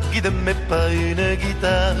me guide mes pas, une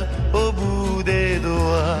guitare au bout des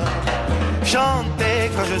doigts. Chanter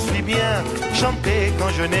quand je suis bien, chanter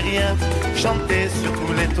quand je n'ai rien, chanter sur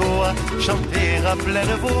tous les toits, chanter à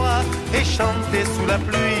pleine voix et chanter sous la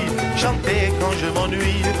pluie, chanter quand je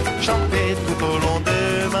m'ennuie, chanter tout au long de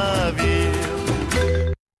ma vie.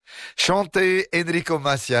 شونتي إنريكو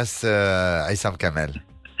ماسياس عصام كمال.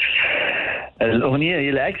 الاغنيه هي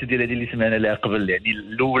العكس ديال هذه اللي سمعنا لها قبل، يعني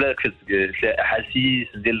الاولى فيها احاسيس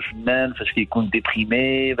ديال الفنان فاش كيكون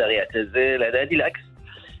ديبريمي باغي يعتزل، هذه العكس.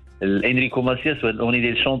 الانريكو ماسياس وهذه الاغنيه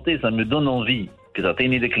ديال شونتي سا مو دون اونفي،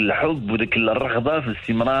 كتعطيني داك الحب وداك الرغبه في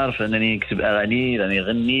الاستمرار في انني نكتب اغاني انني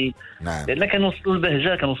نغني. نعم. لان كنوصلوا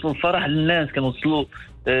البهجه، كنوصلوا الفرح للناس، كنوصلوا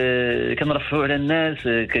كنرفعوا على الناس،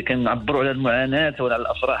 كنعبروا على المعاناه وعلى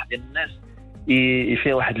الافراح ديال الناس.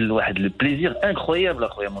 فيها واحد البليزير انكرويابل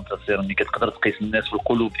اخويا منتصر، ملي كتقدر تقيس الناس في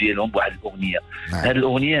القلوب ديالهم بواحد الاغنيه. هذه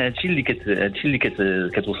الاغنيه هادشي اللي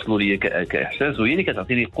كتوصلوا لي كاحساس، وهي اللي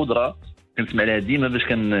كتعطيني قدره كنسمع لها ديما باش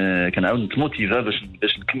كنعاود نتموتيفا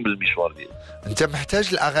باش نكمل المشوار ديالي. انت محتاج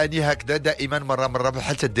الاغاني هكذا دائما مره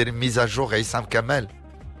بحال تدير ميزاجور عصام كمال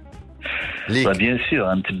ليك؟ بيان سور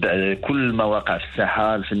غنتبع كل مواقع في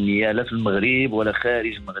الساحه الفنيه، لا في المغرب ولا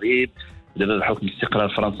خارج المغرب. دابا بحكم استقرار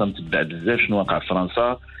فرنسا متبع بزاف شنو واقع في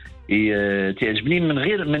فرنسا. تعجبني من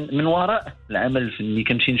غير من وراء العمل الفني،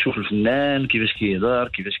 كنمشي نشوف الفنان كيفاش كيهضر،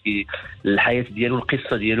 كيفاش الحياه ديالو،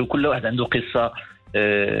 القصه ديالو. كل واحد عنده قصه،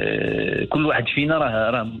 كل واحد فينا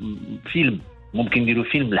راه فيلم، ممكن نديروا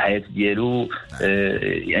فيلم الحياه ديالو.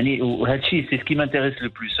 يعني وهذا الشيء سي سكي مانتيريس لو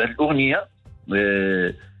بلوس. هذه الاغنيه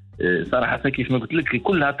صراحه كيف ما قلت لك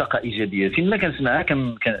كلها طاقه ايجابيه. فين ما كنسمعها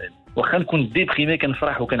واخا نكون ديبريمي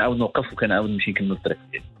كنفرح وكنعاود نوقف وكنعاود نمشي نكمل الطريق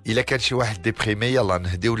ديالي. الا كان شي واحد ديبريمي يلا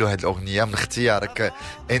نهديو له هذه الاغنيه من اختيارك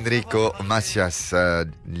انريكو ماسياس،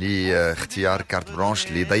 لاختيار كارت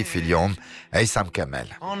بلانش لضيفي اليوم عصام كمال.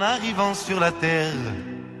 En arrivant sur la terre,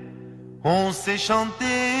 on s'est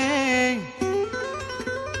chanté.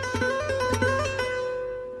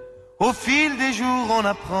 Au fil des jours, on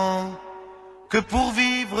apprend que pour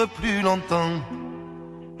vivre plus longtemps,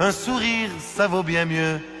 un sourire, ça vaut bien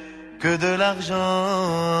mieux que de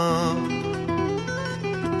l'argent.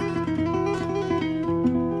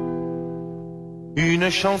 Une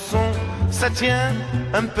chanson, ça tient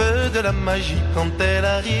un peu de la magie. Quand elle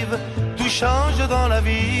arrive, tout change dans la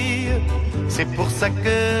vie. C'est pour ça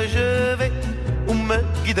que je vais où me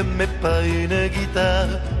guide mes pas, une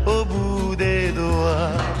guitare au bout des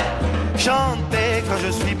doigts. Chanter quand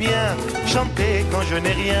je suis bien, chanter quand je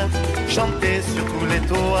n'ai rien, chanter sur tous les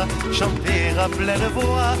toits, chanter à pleine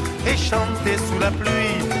voix et chanter sous la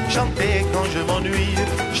pluie, chanter quand je m'ennuie,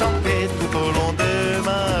 chanter tout au long de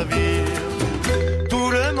ma vie. Tout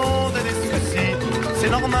le monde a des soucis,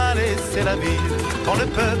 c'est normal et c'est la vie. On ne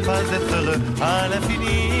peut pas être heureux à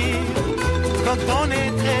l'infini. Quand on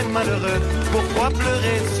est très malheureux, pourquoi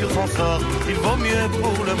pleurer sur son sort? Il vaut mieux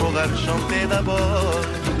pour le moral chanter d'abord.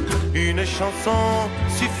 Une chanson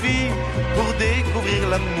suffit pour découvrir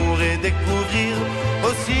l'amour et découvrir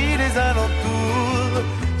aussi les alentours.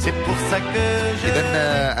 C'est pour ça que je... إذا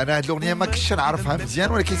أنا هاد الأغنية ما كنتش نعرفها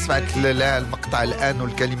مزيان ولكن سمعت المقطع الآن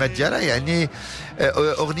والكلمات ديالها يعني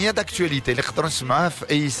أغنية داكتواليتي اللي نقدروا نسمعوها في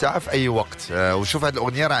أي ساعة في أي وقت. وشوف هاد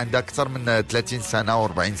الأغنية راه عندها أكثر من 30 سنة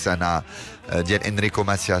و40 سنة ديال إنريكو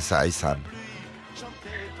ماسياسا عيسام.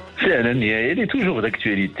 فعلا هي توجور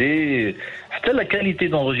داكتواليتي حتى لا كاليتي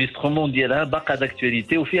دونجسترومون ديالها باقا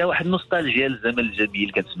داكتواليتي وفيها واحد النوستالجيا للزمن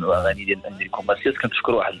الجميل. كنسمعوا اغاني ديال انريكو ماسياس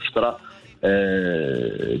كنتفكروا واحد الفتره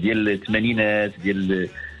ديال الثمانينات ديال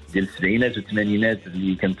السبعينات والثمانينات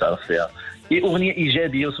اللي كنتعرف فيها. هي اغنيه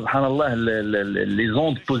ايجابيه وسبحان الله لي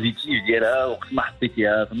زوند بوزيتيف ديالها وقت ما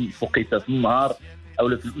حطيتيها فوقيتها في النهار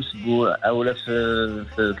اولا في الاسبوع اولا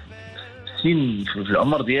في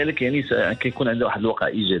العمر ديالك يعني كيكون عنده واحد الوقع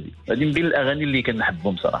ايجابي. هذه من بين الاغاني اللي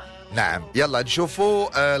كنحبهم صراحه. نعم يلا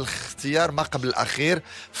نشوفوا الاختيار ما قبل الاخير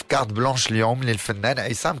في كارت بلانش اليوم للفنان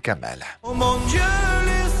عصام كمال.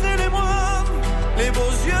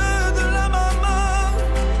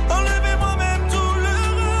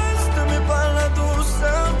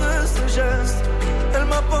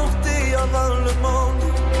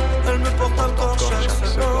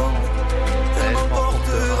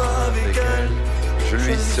 Je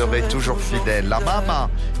lui serai toujours fidèle. La maman,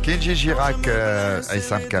 Kenji Girac,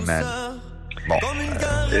 Issam Kamal. Bon.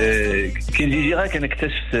 كينجي جيراك انا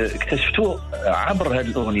اكتشفته عبر هذه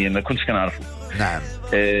الاغنيه ما كنتش كنعرفه. نعم.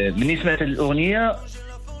 مني سمعت الاغنيه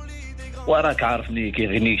وراك عارف ملي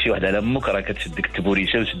كيغني شي واحد على امك راه كتشدك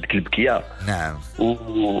التبوريشه وتشدك البكيه. نعم.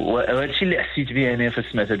 وهذا الشيء اللي حسيت به انا فاش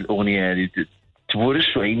سمعت هذه الاغنيه هذه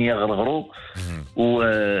تبورش وعينيا غرغروا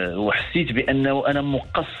وحسيت بانه انا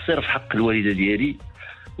مقصر في حق الوالده ديالي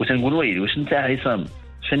وتنقول ويلي واش انت عصام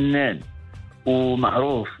فنان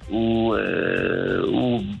ومعروف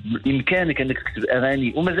وبامكانك انك تكتب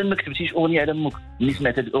اغاني ومازال ما كتبتيش اغنيه على امك. ملي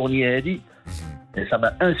سمعت هذه الاغنيه هذه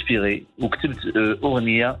سما انسبيري وكتبت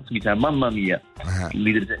اغنيه سميتها ماما ميا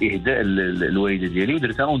اللي درتها اهداء الوالده ديالي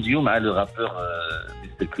ودرتها اون مع لو رابور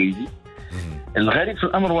مستر كريزي. الغريب في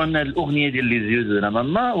الامر هو ان الاغنيه ديال لي زيو دو لا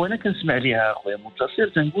ماما وانا كنسمع ليها خويا منتصر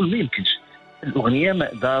تنقول ما يمكنش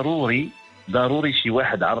الاغنيه ضروري شي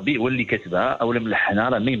واحد عربي هو اللي كتبها او ملحنها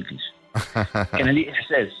راه ما يمكنش. كان لي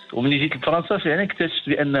احساس وملي جيت لفرنسا فعلا اكتشفت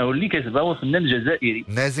بانه اللي كتبها هو فنان جزائري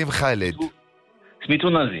نازم خالد سميتو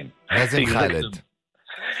نازم خالد.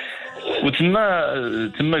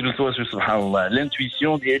 وتما قلت واش سبحان الله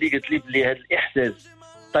الانتويسيون ديالي قالت لي بلي هذا الاحساس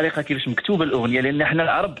الطريقه كيفاش مكتوبه الاغنيه لان احنا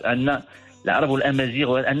العرب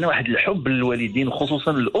والامازيغ عندنا واحد الحب للوالدين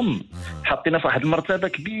وخصوصا الام حاطينا في واحد المرتبه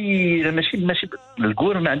كبيره ماشي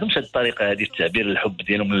الكور ما عندهمش هذه الطريقه هذه التعبير الحب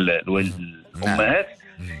ديالهم الامهات.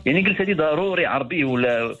 يعني قلت هذه ضروري عربي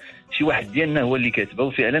ولا شي واحد ديالنا هو اللي كاتبه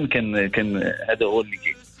وفعلا كان هذا هو اللي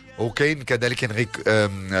كاين. وكاين كذلك انغيك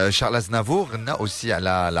شارل أزنافور غنى اوسي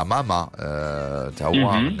على لا ماما تا هو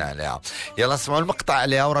غنى عليها. يلا نسمعوا المقطع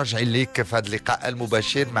عليها وراجعين ليك في هذا اللقاء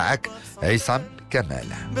المباشر معك عصام كمال.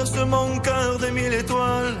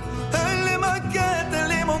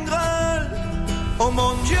 Oh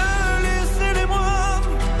mon Dieu, laissez-les-moi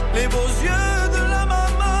les beaux yeux de la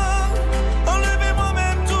maman. Enlevez-moi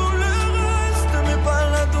même tout le reste, mais pas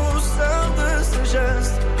la douceur de ses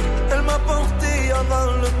gestes. Elle m'a porté avant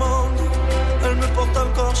le monde, elle me porte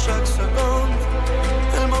encore chaque seconde.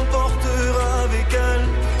 Elle m'emportera avec elle,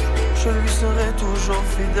 je lui serai toujours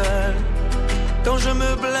fidèle. Quand je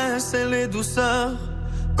me blesse, elle est douceur,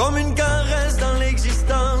 comme une caresse dans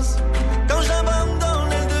l'existence. Quand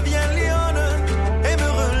j'abandonne, elle devient lionne et me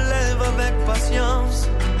relève avec patience.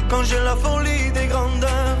 Quand j'ai la folie des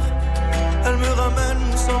grandeurs, elle me ramène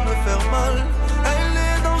sans me faire mal. Elle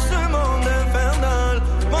est dans ce monde infernal,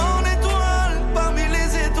 mon étoile parmi les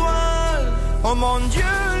étoiles. Oh mon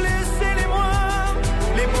Dieu, laissez-les-moi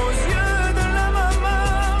les beaux yeux de la maman.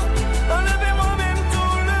 Enlevez-moi même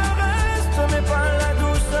tout le reste, mais pas la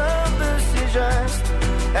douceur de ses gestes.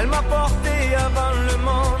 Elle m'a porté avant le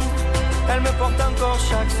monde, elle me porte encore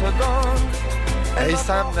chaque seconde.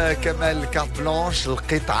 إسام كمال كارت بلانش،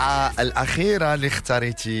 القطعة الأخيرة اللي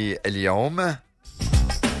اختاريتي اليوم.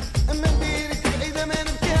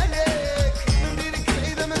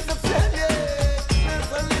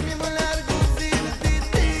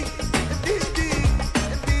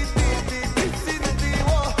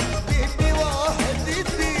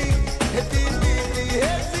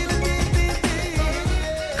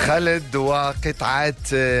 خالد وقطعة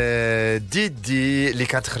ديدي اللي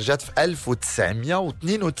كانت خرجت في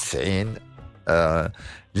 1992.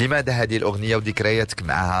 لماذا هذه الأغنية وذكرياتك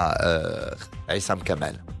معها عصام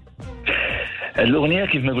كمال؟ الأغنية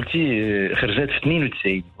كيف ما قلتي خرجت في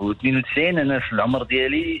 92 و92 أنا في العمر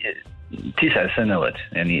ديالي 9 سنوات،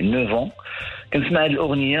 يعني 9 ans. كنسمع هذه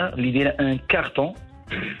الأغنية اللي دايرة ان كارتون،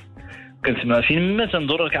 كنسمع فين ما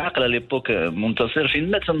تندور راك عاقله ليبوك منتصر،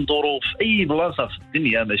 فين ما تندورو في اي بلاصه في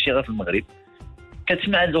الدنيا ماشي غير في المغرب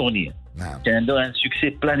كتسمع هذه الاغنيه. نعم. كان عندها ان سوكسي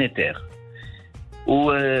بلانيتير.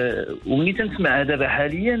 وملي تنسمعها دابا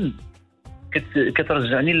حاليا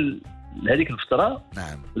كترجعني لهذيك الفتره.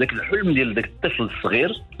 نعم. ذاك الحلم ديال ذاك الطفل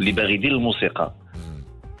الصغير اللي باغي يدير الموسيقى.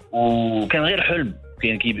 وكان غير حلم،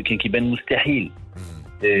 كان كيبان مستحيل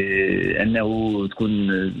انه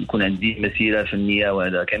تكون عندي مسيره فنيه،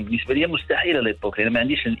 وهذا كان بالنسبه لي مستحيل على ليبوك، لان ما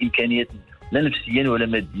عنديش الامكانيات لا نفسيا ولا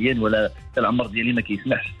ماديا ولا العمر ديالي ما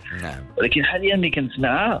كيسمحش. نعم. ولكن حاليا ملي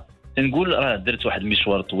كنسمعها تنقول راه درت واحد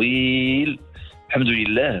المشوار طويل الحمد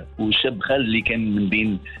لله. والشاب خالد اللي كان من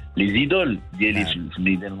بين لي زيدول ديالي في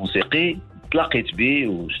الميدان الموسيقي تلاقيت به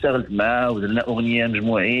واشتغلت معاه ودرنا اغنيه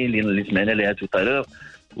مجموعين اللي سمعنا لها توطالور،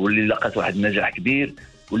 واللي لقات واحد النجاح كبير،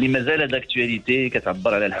 واللي مازال داكتواليتي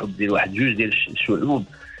كتعبر على الحب ديال واحد جوج ديال الشعوب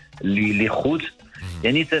اللي خوت.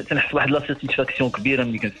 يعني تنحس واحد لا ساتيسفاكسيون كبيره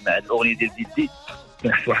ملي كنسمع هذه الاغنيه ديال ديدي،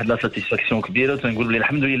 كنحس واحد لا ساتيسفاكسيون كبيره وتنقول بلي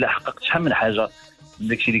الحمد لله حققت شحال من حاجه من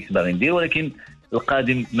داكشي اللي كنت باغي ندير، ولكن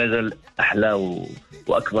القادم مازال احلى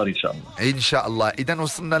واكبر ان شاء الله. ان شاء الله. اذا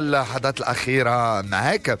وصلنا للحظات الاخيره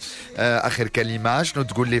معك. اخر كلمه، شنو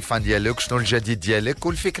تقول لي فان ديالك، شنو الجديد ديالك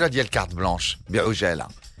والفكره ديال كارت بلانش بعجاله؟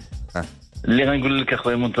 اللي غنقول لك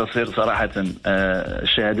اخويا منتصر صراحه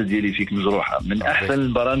الشهاده ديالي فيك مجروحه، من احسن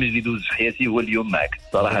البرامج اللي دوزت في حياتي هو اليوم معك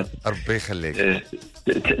صراحه. ربي يخليك.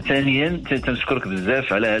 ثانيا تنشكرك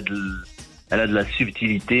بزاف على هاد لا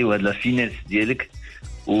سوبتيليتي وهاد لا فينيس ديالك،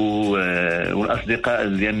 والاصدقاء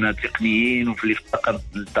ديالنا التقنيين وفي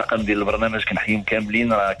الطاقم ديال البرنامج كنحييهم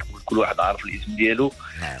كاملين، راه كل واحد عارف الاسم ديالو.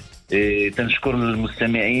 نعم. تنشكر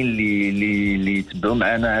المستمعين اللي تبعوا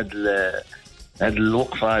معنا هاد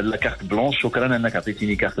الوقفه، هاد لا كارت بلانش. شكرا انك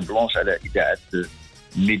عطيتيني كارت بلانش على اذاعه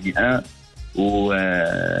ميدي 1،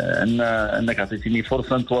 انك عطيتيني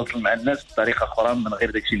فرصه نتواصل مع الناس بطريقه اخرى من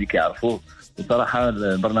غير داكشي اللي كيعرفوه. بصراحه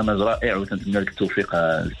البرنامج رائع وتنتمنى لك التوفيق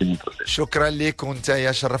سي منتصر. شكرا لك، وانت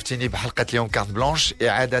يا شرفتيني بحلقه اليوم كارت بلانش.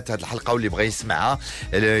 اعاده هذه الحلقه واللي بغى يسمعها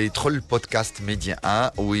يدخل البودكاست ميديا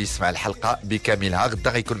 1 ويسمع الحلقه بكاملها.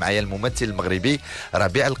 غدا غيكون معايا الممثل المغربي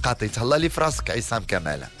ربيع القاطي. تهلا لي في راسك عصام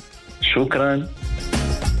كمال. شكرا.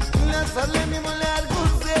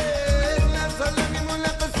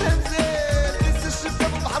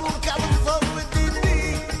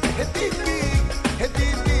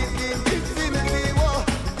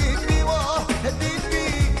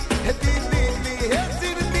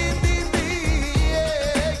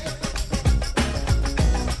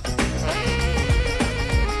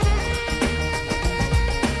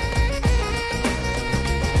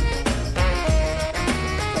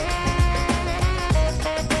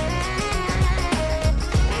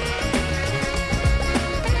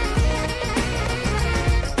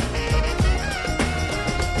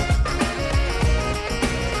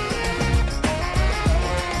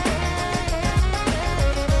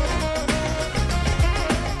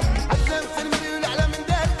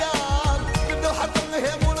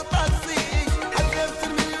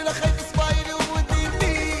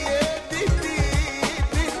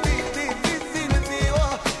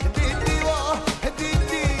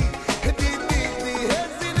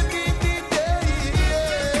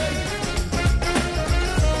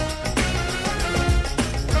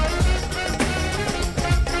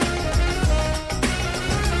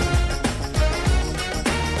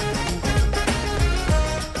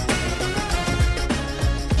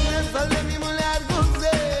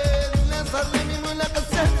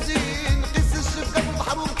 الزهر قيس الشفقة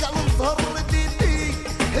بالبحر وبكع الزهر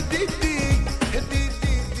ديدي